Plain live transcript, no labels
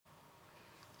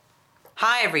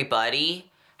Hi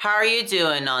everybody, how are you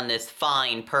doing on this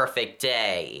fine, perfect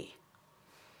day?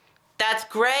 That's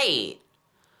great!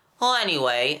 Well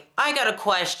anyway, I got a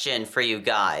question for you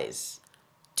guys.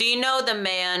 Do you know the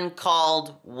man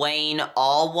called Wayne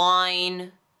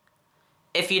Allwine?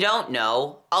 If you don't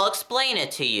know, I'll explain it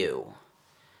to you.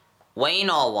 Wayne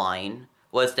Allwine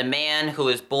was the man who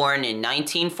was born in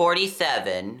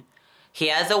 1947. He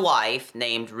has a wife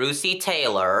named Russi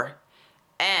Taylor,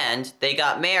 and they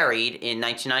got married in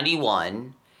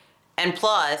 1991. And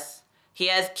plus, he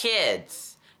has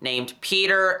kids named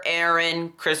Peter, Aaron,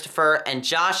 Christopher, and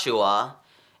Joshua.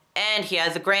 And he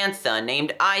has a grandson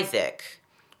named Isaac,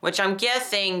 which I'm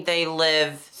guessing they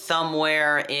live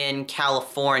somewhere in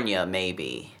California,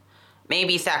 maybe.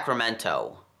 Maybe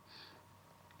Sacramento.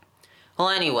 Well,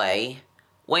 anyway,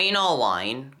 Wayne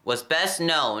Allwine was best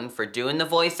known for doing the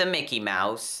voice of Mickey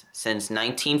Mouse since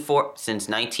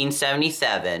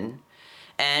 1977,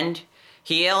 and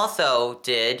he also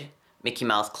did Mickey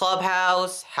Mouse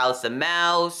Clubhouse, House of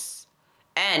Mouse,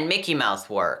 and Mickey Mouse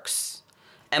Works.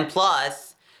 And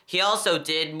plus, he also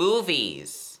did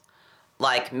movies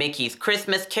like Mickey's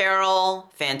Christmas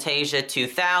Carol, Fantasia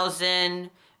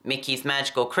 2000, Mickey's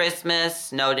Magical Christmas,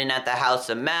 Snowed In at the House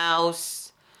of Mouse,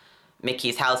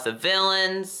 Mickey's House of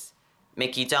Villains,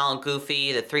 Mickey, Donald,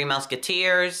 Goofy, The Three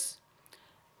Musketeers,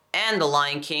 and The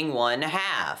Lion King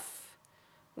 1.5.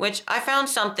 Which I found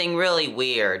something really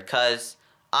weird, because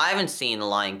I haven't seen The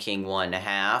Lion King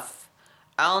 1.5.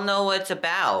 I don't know what it's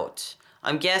about.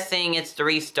 I'm guessing it's the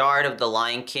restart of The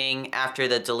Lion King after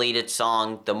the deleted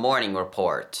song The Morning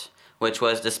Report, which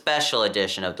was the special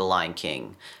edition of The Lion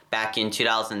King, back in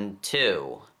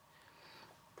 2002.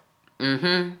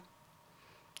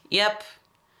 Yep.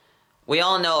 We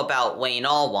all know about Wayne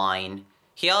Allwine.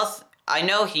 I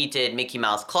know he did Mickey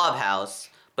Mouse Clubhouse,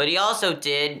 but he also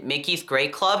did Mickey's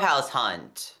Great Clubhouse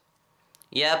Hunt.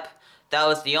 Yep, that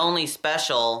was the only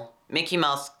special, Mickey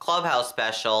Mouse Clubhouse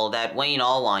special that Wayne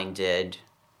Allwine did.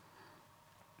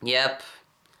 Yep.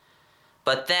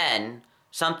 But then,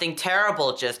 something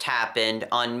terrible just happened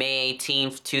on May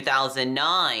 18th,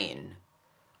 2009.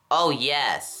 Oh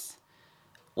yes.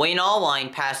 Wayne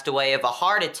Allwine passed away of a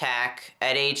heart attack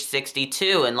at age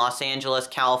 62 in Los Angeles,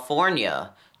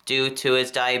 California, due to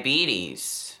his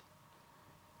diabetes.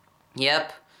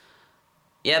 Yep,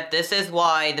 this is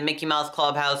why the Mickey Mouse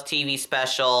Clubhouse TV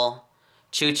special,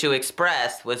 Choo Choo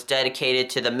Express, was dedicated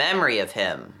to the memory of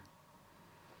him.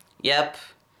 Yep,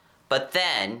 but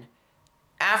then,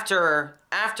 after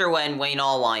when Wayne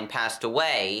Allwine passed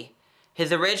away,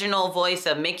 his original voice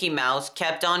of Mickey Mouse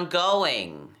kept on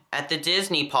going at the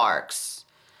Disney parks.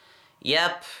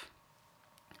 Yep.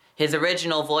 His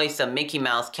original voice of Mickey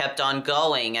Mouse kept on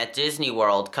going at Disney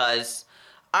World, cause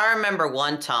I remember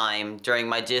one time during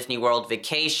my Disney World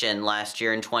vacation last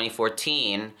year in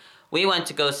 2014, we went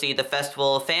to go see the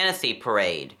Festival of Fantasy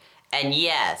Parade. And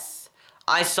yes,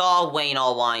 I saw Wayne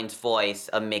Allwine's voice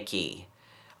of Mickey.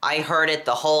 I heard it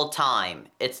the whole time.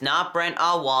 It's not Brent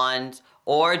Allwine's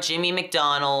or Jimmy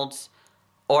McDonald's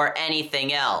or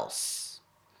anything else.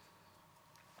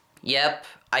 Yep,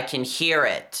 I can hear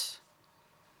it.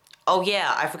 Oh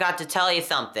yeah, I forgot to tell you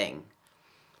something.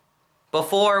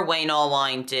 Before Wayne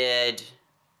Allwine did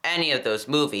any of those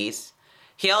movies,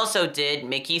 he also did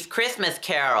Mickey's Christmas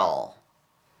Carol.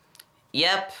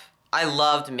 Yep, I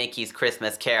loved Mickey's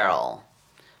Christmas Carol.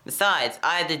 Besides,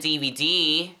 I had the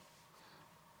DVD,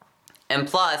 and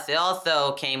plus, it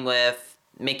also came with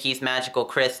Mickey's Magical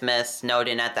Christmas, Snowed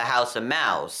In at the House of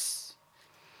Mouse.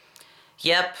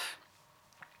 Yep.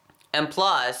 And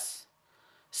plus,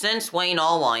 since Wayne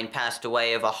Allwine passed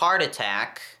away of a heart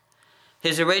attack,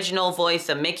 his original voice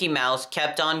of Mickey Mouse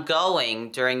kept on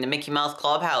going during the Mickey Mouse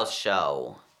Clubhouse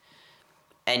show.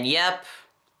 And yep,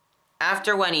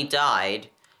 after when he died,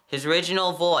 his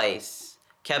original voice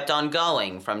kept on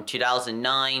going from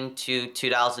 2009 to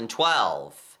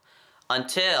 2012,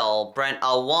 until Brent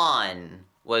Allwine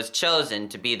was chosen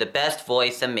to be the best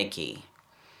voice of Mickey.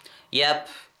 Yep,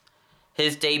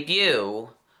 his debut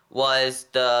was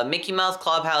the Mickey Mouse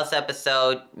Clubhouse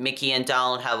episode, Mickey and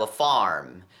Donald Have a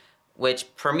Farm,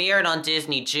 which premiered on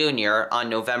Disney Junior on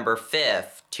November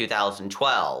 5th,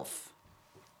 2012.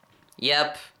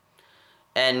 Yep.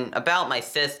 And about my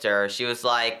sister, she was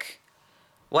like,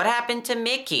 what happened to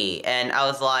Mickey? And I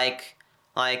was like,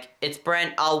 it's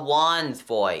Brent Allwine's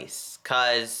voice,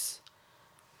 cause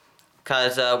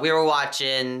we were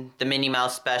watching the Minnie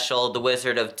Mouse special, The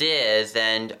Wizard of Diz,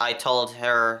 and I told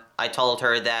her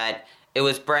that it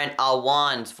was Brent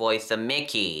Allwine's voice of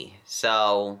Mickey.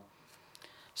 So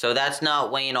that's not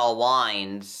Wayne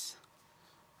Allwine's.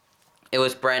 It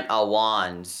was Brent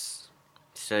Allwine's.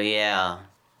 So yeah.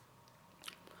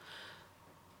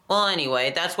 Well,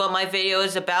 anyway, that's what my video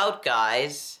is about,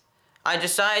 guys. I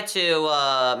decided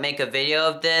to make a video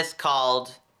of this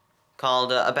called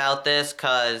about this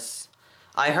because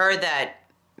I heard that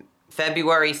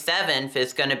February 7th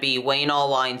is going to be Wayne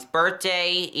Allwine's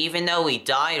birthday, even though he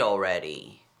died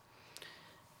already.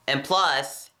 And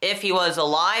plus, if he was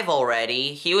alive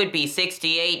already, he would be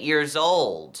 68 years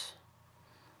old.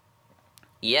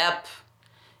 Yep.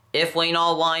 If Wayne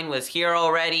Allwine was here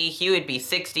already, he would be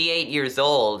 68 years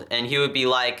old, and he would be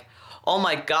like, "Oh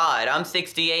my god, I'm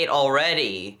 68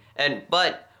 already.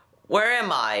 But where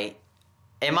am I?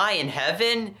 Am I in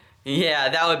heaven?" Yeah,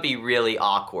 that would be really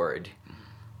awkward.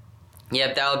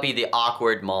 Yep, that would be the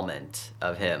awkward moment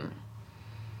of him.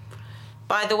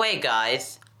 By the way,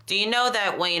 guys, do you know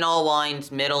that Wayne Allwine's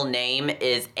middle name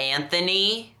is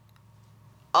Anthony?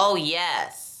 Oh,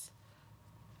 yes.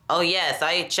 Oh yes,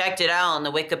 I checked it out on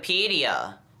the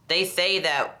Wikipedia. They say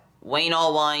that Wayne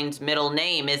Allwine's middle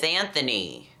name is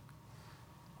Anthony.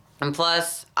 And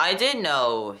plus, I didn't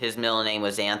know his middle name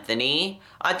was Anthony.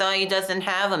 I thought he doesn't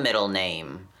have a middle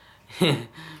name.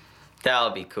 That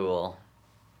would be cool.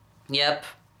 Yep.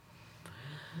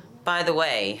 By the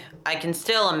way, I can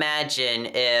still imagine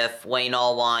if Wayne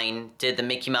Allwine did the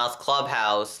Mickey Mouse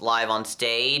Clubhouse live on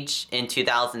stage in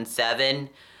 2007.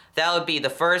 That would be the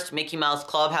first Mickey Mouse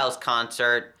Clubhouse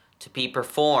concert to be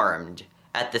performed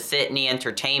at the Sydney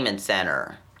Entertainment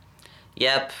Center.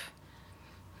 Yep.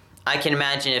 I can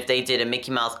imagine if they did a Mickey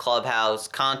Mouse Clubhouse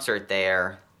concert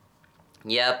there.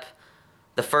 Yep.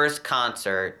 The first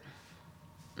concert.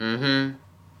 I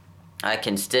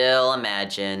can still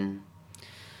imagine.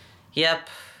 Yep.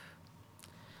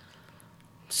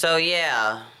 So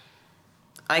yeah.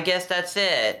 I guess that's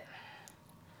it.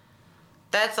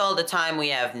 That's all the time we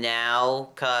have now,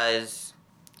 cause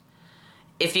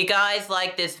if you guys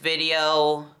like this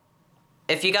video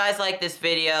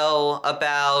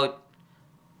about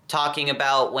talking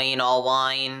about Wayne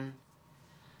Allwine,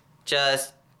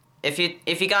 just if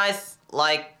you guys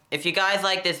like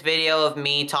this video of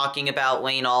me talking about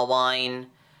Wayne Allwine,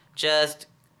 just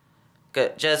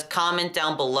comment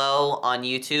down below on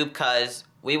YouTube, cause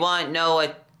we want to know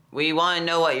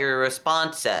what your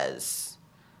response says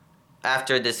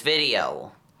after this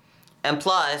video. And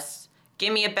plus,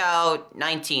 give me about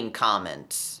 19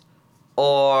 comments.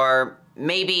 Or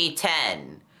maybe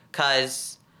 10.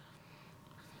 Cause,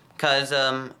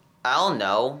 I don't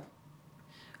know.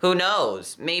 Who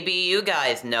knows? Maybe you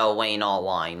guys know Wayne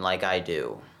Allwine like I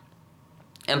do.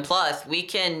 And plus, we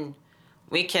can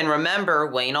remember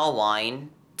Wayne Allwine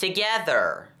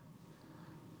together.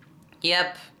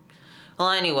 Yep.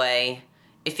 Well, anyway,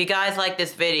 if you guys like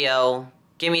this video,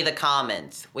 give me the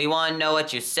comments. We want to know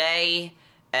what you say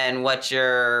and what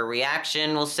your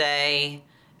reaction will say.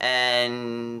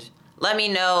 And let me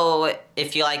know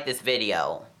if you like this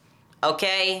video.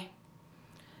 Okay?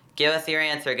 Give us your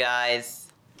answer,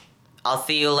 guys. I'll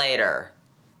see you later.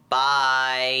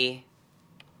 Bye.